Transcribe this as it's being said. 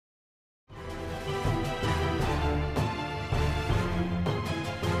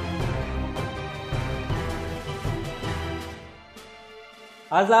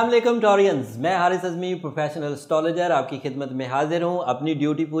अस्सलाम वालेकुम टॉरियंस, मैं हारिस अज़मी प्रोफेशनल एस्ट्रोलॉजर आपकी खिदमत में हाजिर हूँ। अपनी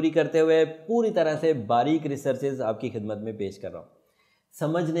ड्यूटी पूरी करते हुए पूरी तरह से बारीक रिसर्चेज आपकी खिदमत में पेश कर रहा हूँ।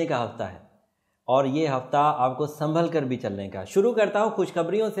 समझने का हफ्ता है और ये हफ्ता आपको संभल कर भी चलने का। शुरू करता हूँ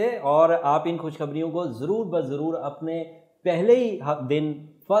खुशखबरियों से और आप इन खुशखबरियों को ज़रूर ब ज़रूर अपने पहले ही दिन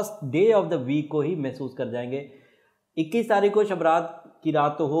first day of the week को ही महसूस कर जाएंगे। 21 तारीख को शब रात की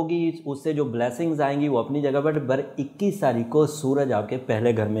रात तो होगी, उससे जो ब्लेसिंग्स आएंगी वो अपनी जगह पर 21 तारीख को सूरज आपके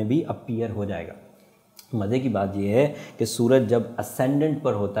पहले घर में भी अपीयर हो जाएगा। मज़े की बात यह है कि सूरज जब असेंडेंट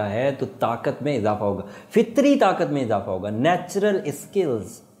पर होता है तो ताकत में इजाफा होगा, फितरी ताकत में इजाफा होगा, नेचुरल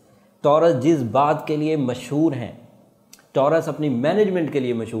स्किल्स। टॉरस जिस बात के लिए मशहूर हैं, टॉरस अपनी मैनेजमेंट के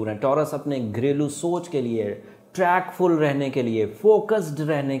लिए मशहूर हैं, टॉरस अपने घरेलू सोच के लिए, ट्रैकफुल रहने के लिए, फोकस्ड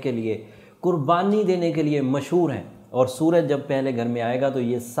रहने के लिए, कुर्बानी देने के लिए मशहूर हैं। और सूरज जब पहले घर में आएगा तो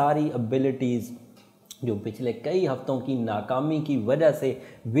ये सारी एबिलिटीज़ जो पिछले कई हफ्तों की नाकामी की वजह से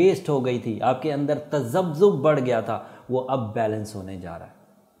वेस्ट हो गई थी, आपके अंदर तज़ब्ज़ुब बढ़ गया था, वो अब बैलेंस होने जा रहा है।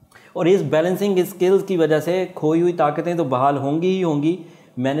 और इस बैलेंसिंग स्किल्स की वजह से खोई हुई ताकतें तो बहाल होंगी ही होंगी,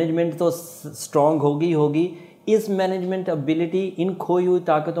 मैनेजमेंट तो स्ट्रॉन्ग होगी ही होगी। इस मैनेजमेंट एबिलिटी, इन खोई हुई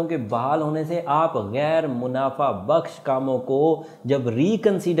ताकतों के बहाल होने से आप गैर मुनाफा बख्श कामों को जब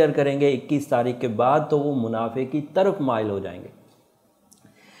रिकंसीडर करेंगे 21 तारीख के बाद तो वो मुनाफे की तरफ माइल हो जाएंगे।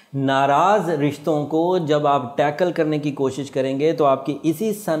 नाराज रिश्तों को जब आप टैकल करने की कोशिश करेंगे तो आपकी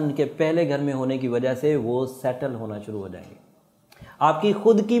इसी सन के पहले घर में होने की वजह से वो सेटल होना शुरू हो जाएंगे। आपकी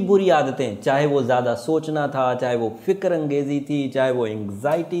खुद की बुरी आदतें, चाहे वो ज़्यादा सोचना था, चाहे वो फिक्र अंगेज़ी थी, चाहे वो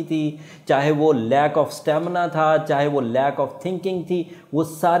एंग्जाइटी थी, चाहे वो लैक ऑफ स्टेमिना था, चाहे वो लैक ऑफ थिंकिंग थी, वो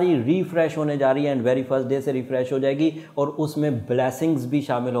सारी रिफ़्रेश होने जा रही है एंड वेरी फर्स्ट डे से रिफ़्रेश हो जाएगी। और उसमें ब्लेसिंग्स भी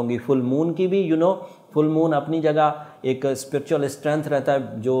शामिल होंगी, फुल मून की भी। फुल मून अपनी जगह एक स्पिरिचुअल स्ट्रेंथ रहता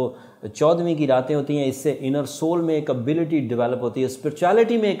है। जो 14वीं की रातें होती हैं, इससे इनर सोल में एक एबिलिटी डेवलप होती है,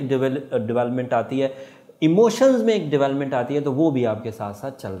 स्पिरिचुअलिटी में एक डेवलपमेंट आती है, इमोशंस में एक डेवलपमेंट आती है, तो वो भी आपके साथ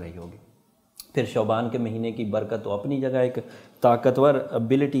साथ चल रही होगी। फिर शौबान के महीने की बरकत तो अपनी जगह एक ताकतवर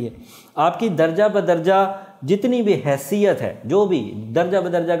एबिलिटी है। आपकी दर्जा बदर्जा जितनी भी हैसियत है, जो भी दर्जा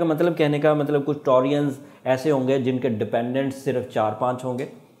बदर्जा का मतलब, कहने का मतलब, कुछ टॉरियंस ऐसे होंगे जिनके डिपेंडेंट्स सिर्फ 4-5 होंगे,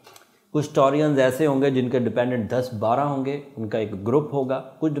 कुछ टॉरियंस ऐसे होंगे जिनके डिपेंडेंट 10-12 होंगे, उनका एक ग्रुप होगा।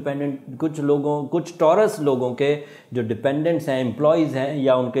 कुछ टॉरस लोगों के जो डिपेंडेंट्स हैं, एम्प्लॉयज़ हैं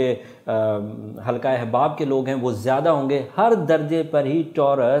या उनके हल्का अहबाब के लोग हैं, वो ज़्यादा होंगे। हर दर्जे पर ही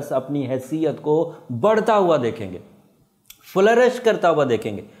टॉरस अपनी हैसियत को बढ़ता हुआ देखेंगे, फ्लरिश करता हुआ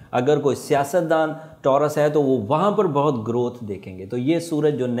देखेंगे। अगर कोई सियासतदान टॉरस है तो वो वहाँ पर बहुत ग्रोथ देखेंगे। तो ये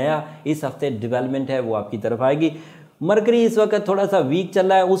सूरज जो नया इस हफ्ते डेवलपमेंट है वो आपकी तरफ आएगी। मरकरी इस वक्त थोड़ा सा वीक चल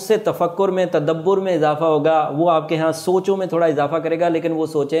रहा है, उससे तफक्कुर में, तदब्बुर में इजाफा होगा। वो आपके यहाँ सोचों में थोड़ा इजाफा करेगा, लेकिन वो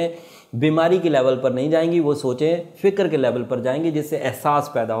सोचें बीमारी के लेवल पर नहीं जाएंगी, वो सोचें फ़िक्र के लेवल पर जाएंगी, जिससे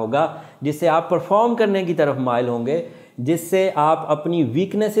एहसास पैदा होगा, जिससे आप परफॉर्म करने की तरफ माइल होंगे, जिससे आप अपनी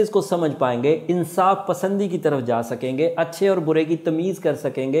वीकनेसेस को समझ पाएंगे, इंसाफ पसंदी की तरफ जा सकेंगे, अच्छे और बुरे की तमीज़ कर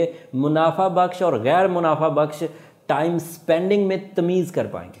सकेंगे, मुनाफा बख्श और गैर मुनाफा बख्श टाइम स्पेंडिंग में तमीज़ कर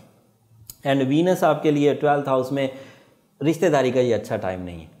पाएंगे। एंड वीनस आपके लिए 12th हाउस में, रिश्तेदारी का ये अच्छा टाइम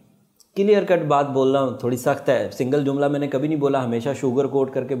नहीं है। क्लियर कट बात बोल रहा हूँ, थोड़ी सख्त है, सिंगल जुमला मैंने कभी नहीं बोला, हमेशा शुगर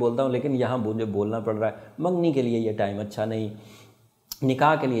कोट करके बोलता हूँ, लेकिन यहाँ मुझे बोलना पड़ रहा है। मंगनी के लिए ये टाइम अच्छा नहीं,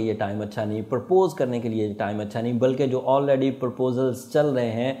 निकाह के लिए ये टाइम अच्छा नहीं, प्रपोज़ करने के लिए ये टाइम अच्छा नहीं, बल्कि जो ऑलरेडी प्रपोजल्स चल रहे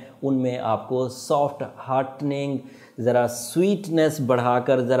हैं उनमें आपको सॉफ्ट हार्टनिंग, ज़रा स्वीटनेस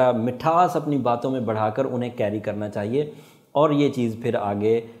बढ़ाकर, ज़रा मिठास अपनी बातों में बढ़ाकर उन्हें कैरी करना चाहिए। और ये चीज़ फिर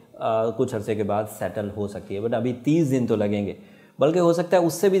आगे कुछ अरसे के बाद सेटल हो सकती है, बट अभी 30 दिन तो लगेंगे, बल्कि हो सकता है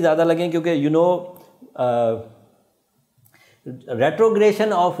उससे भी ज़्यादा लगें, क्योंकि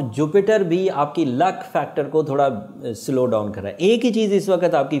रेट्रोग्रेशन ऑफ जुपिटर भी आपकी लक फैक्टर को थोड़ा स्लो डाउन कर रहा है। एक ही चीज़ इस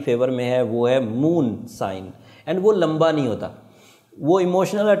वक्त आपकी फेवर में है, वो है मून साइन, एंड वो लंबा नहीं होता, वो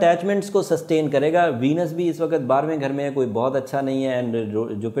इमोशनल अटैचमेंट्स को सस्टेन करेगा। वीनस भी इस वक्त 12वें घर में है, कोई बहुत अच्छा नहीं है, एंड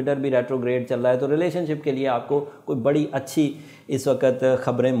जुपिटर भी रेट्रोग्रेड चल रहा है, तो रिलेशनशिप के लिए आपको कोई बड़ी अच्छी इस वक्त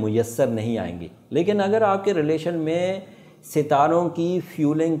खबरें मुयस्सर नहीं आएंगी। लेकिन अगर आपके रिलेशन में सितारों की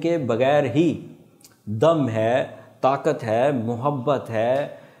फ्यूलिंग के बगैर ही दम है, ताकत है, मोहब्बत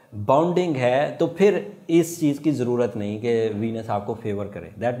है, बाउंडिंग है, तो फिर इस चीज़ की ज़रूरत नहीं कि वीनस आपको फेवर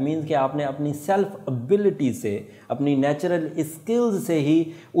करे। दैट मीन्स कि आपने अपनी सेल्फ एबिलिटी से, अपनी नेचुरल स्किल्स से ही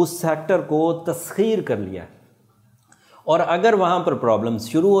उस सेक्टर को तस्खीर कर लिया है। और अगर वहाँ पर प्रॉब्लम्स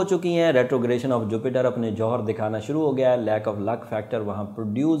शुरू हो चुकी हैं, रेट्रोग्रेशन ऑफ जुपिटर अपने जौहर दिखाना शुरू हो गया है, लैक ऑफ लक फैक्टर वहाँ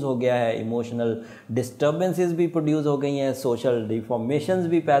प्रोड्यूस हो गया है, इमोशनल डिस्टर्बेंसेस भी प्रोड्यूस हो गई हैं, सोशल डिफॉर्मेशंस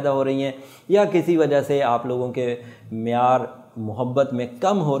भी पैदा हो रही हैं, या किसी वजह से आप लोगों के म्यार मोहब्बत में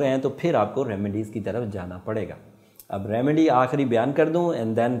कम हो रहे हैं, तो फिर आपको रेमेडीज़ की तरफ जाना पड़ेगा। अब रेमेडी आखिरी बयान कर दूं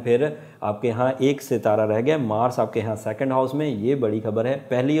एंड देन फिर आपके यहाँ एक सितारा रह गया, मार्स आपके यहाँ सेकंड हाउस में। ये बड़ी खबर है।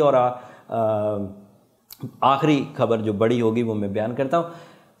 पहली और आखिरी खबर जो बड़ी होगी वो मैं बयान करता हूँ।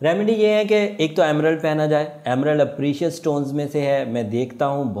 रेमेडी ये है कि एक तो एमरल्ड पहना जाए। एमरल्ड प्रीशियस स्टोन्स में से है। मैं देखता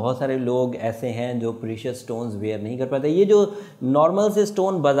हूँ बहुत सारे लोग ऐसे हैं जो प्रीशियस स्टोन्स वेयर नहीं कर पाते। ये जो नॉर्मल से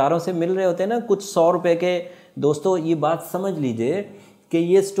स्टोन बाज़ारों से मिल रहे होते हैं ना कुछ 100 रुपये के, दोस्तों ये बात समझ लीजिए कि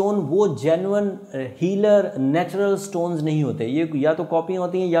ये स्टोन वो जेन्युइन हीलर नेचुरल स्टोन्स नहीं होते। ये या तो कॉपियाँ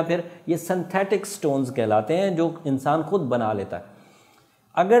होती हैं या फिर ये सिंथेटिक स्टोन्स कहलाते हैं जो इंसान खुद बना लेता है।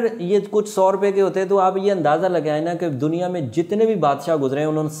 अगर ये कुछ 100 रुपये के होते हैं तो आप ये अंदाज़ा लगाएं ना कि दुनिया में जितने भी बादशाह गुजरे हैं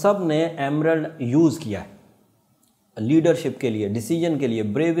उन्होंने सब ने एमरल्ड यूज़ किया है लीडरशिप के लिए, डिसीजन के लिए,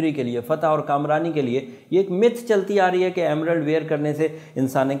 ब्रेवरी के लिए, फतह और कामरानी के लिए। ये एक मिथ चलती आ रही है कि एमरल्ड वेयर करने से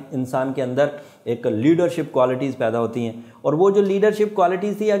इंसान के अंदर एक लीडरशिप क्वालिटीज़ पैदा होती हैं। और वो जो लीडरशिप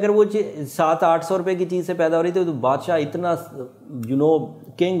क्वालिटीज़ थी अगर वो 700-800 रुपये की चीज़ से पैदा हो रही थी तो बादशाह इतना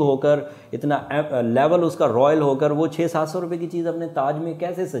किंग होकर, इतना लेवल उसका रॉयल होकर वो 600-700 रुपये की चीज़ अपने ताज में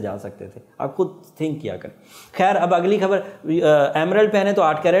कैसे सजा सकते थे? आप खुद थिंक किया करें। खैर, अब अगली खबर, एमरल्ड पहने तो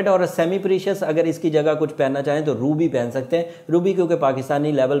 8 कैरेट और सेमी प्रीशियस अगर इसकी जगह कुछ पहनना चाहें तो रूबी पहन सकते हैं। रूबी क्योंकि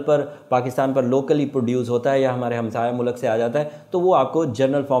पाकिस्तानी लेवल पर, पाकिस्तान पर लोकली प्रोड्यूस होता है या हमारे हमसाया मुल्क से आ जाता है तो वो आपको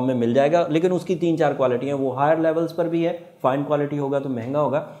जनरल फॉर्म में मिल जाएगा। लेकिन उसकी 3-4 क्वालिटियाँ, वो हायर लेवल्स पर भी है। फाइन क्वालिटी होगा तो महंगा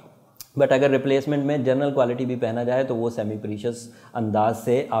होगा, बट अगर रिप्लेसमेंट में जनरल क्वालिटी भी पहना जाए तो वो सेमी प्रीशियस अंदाज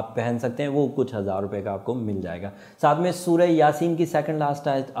से आप पहन सकते हैं। वो कुछ 1000 रुपये का आपको मिल जाएगा। साथ में सूरह यासीन की सेकंड लास्ट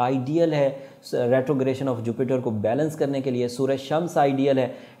आइडियल है रेट्रोग्रेशन ऑफ जुपिटर को बैलेंस करने के लिए। सूरह शम्स आइडियल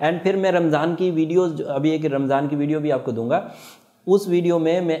है। एंड फिर मैं रमज़ान की वीडियोज़, अभी एक रमज़ान की वीडियो भी आपको दूंगा। उस वीडियो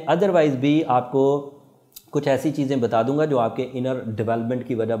में मैं अदरवाइज़ भी आपको कुछ ऐसी चीज़ें बता दूंगा जो आपके इनर डेवलपमेंट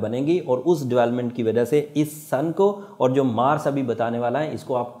की वजह बनेंगी और उस डेवलपमेंट की वजह से इस सन को और जो मार्स अभी बताने वाला है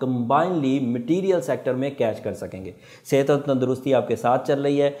इसको आप कंबाइनली मटेरियल सेक्टर में कैच कर सकेंगे। सेहत और तंदुरुस्ती आपके साथ चल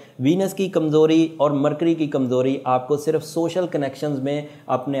रही है। वीनस की कमज़ोरी और मरकरी की कमज़ोरी आपको सिर्फ सोशल कनेक्शंस में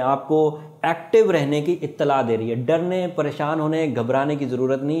अपने आप को एक्टिव रहने की इत्तला दे रही है। डरने, परेशान होने, घबराने की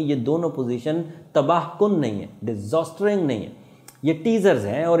ज़रूरत नहीं। ये दोनों पोजीशन तबाहकुन नहीं है, डिजास्टरिंग नहीं है। ये टीज़र्स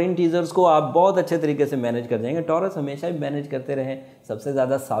हैं और इन टीज़र्स को आप बहुत अच्छे तरीके से मैनेज कर जाएंगे। टॉरस हमेशा ही मैनेज करते रहे। सबसे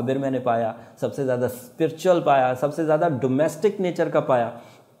ज़्यादा साबिर मैंने पाया, सबसे ज़्यादा स्पिरिचुअल पाया, सबसे ज़्यादा डोमेस्टिक नेचर का पाया।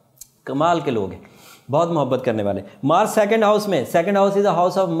 कमाल के लोग हैं, बहुत मोहब्बत करने वाले। मार्स सेकंड हाउस में, second house is a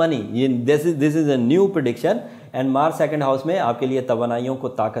house of money. ये this is a new prediction. And Mars second house में आपके लिए तवानाइयों को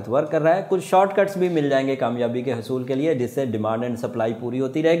ताकतवर कर रहा है। कुछ शॉर्टकट्स भी मिल जाएंगे कामयाबी के हसूल के लिए, जिससे डिमांड एंड सप्लाई पूरी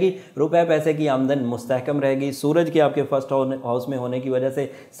होती रहेगी। रुपए पैसे की आमदन मुस्तहकम रहेगी। सूरज के आपके फर्स्ट हाउस में होने की वजह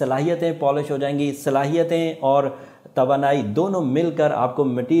से सलाहियतें पॉलिश हो जाएंगी। सलाहियतें और तवानाई दोनों मिलकर आपको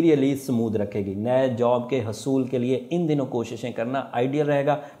मटीरियली स्मूथ रखेगी। नए जॉब के हसूल के लिए इन दिनों कोशिशें करना आइडियल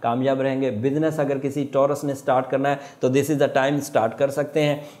रहेगा, कामयाब रहेंगे। बिजनेस अगर किसी टॉरस ने स्टार्ट करना है तो this is the time start कर सकते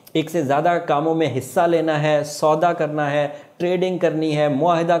हैं। एक से ज़्यादा कामों में हिस्सा लेना है, सौदा करना है, ट्रेडिंग करनी है,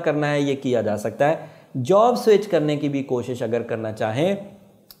 मुआहदा करना है, ये किया जा सकता है। जॉब स्विच करने की भी कोशिश अगर करना चाहें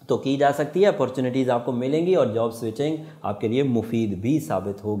तो की जा सकती है। अपॉर्चुनिटीज़ आपको मिलेंगी और जॉब स्विचिंग आपके लिए मुफीद भी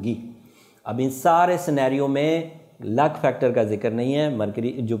साबित होगी। अब इन सारे सिनेरियो में लक फैक्टर का जिक्र नहीं है। मरकरी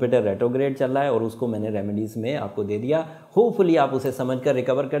जुपिटर रेट्रोग्रेड चल रहा है और उसको मैंने रेमेडीज़ में आपको दे दिया। होपफुली आप उसे समझकर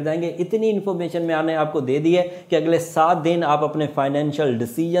रिकवर कर जाएंगे। इतनी इन्फॉर्मेशन मैंने आपको दे दी है कि अगले 7 दिन आप अपने फाइनेंशियल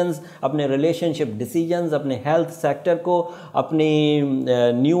डिसीजंस, अपने रिलेशनशिप डिसीजंस, अपने हेल्थ सेक्टर को, अपनी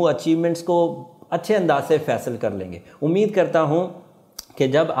न्यू अचीवमेंट्स को अच्छे अंदाज से फैसल कर लेंगे। उम्मीद करता हूँ कि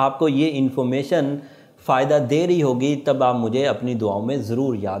जब आपको ये इन्फॉर्मेशन फ़ायदा दे रही होगी तब आप मुझे अपनी दुआओं में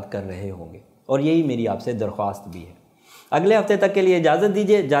ज़रूर याद कर रहे होंगे और यही मेरी आपसे दरख्वास्त भी है। अगले हफ्ते तक के लिए इजाज़त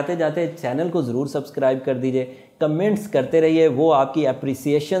दीजिए। जाते जाते चैनल को ज़रूर सब्सक्राइब कर दीजिए, कमेंट्स करते रहिए। वो आपकी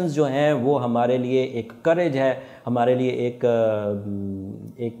अप्रिसिएशंस जो हैं वो हमारे लिए एक करेज है, हमारे लिए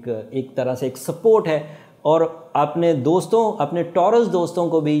एक तरह से एक सपोर्ट है। और अपने दोस्तों, अपने टॉरस दोस्तों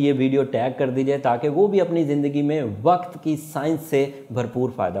को भी ये वीडियो टैग कर दीजिए ताकि वो भी अपनी ज़िंदगी में वक्त की साइंस से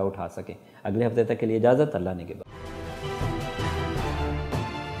भरपूर फ़ायदा उठा सकें। अगले हफ्ते तक के लिए इजाज़त। अल्लाह ने के बाद।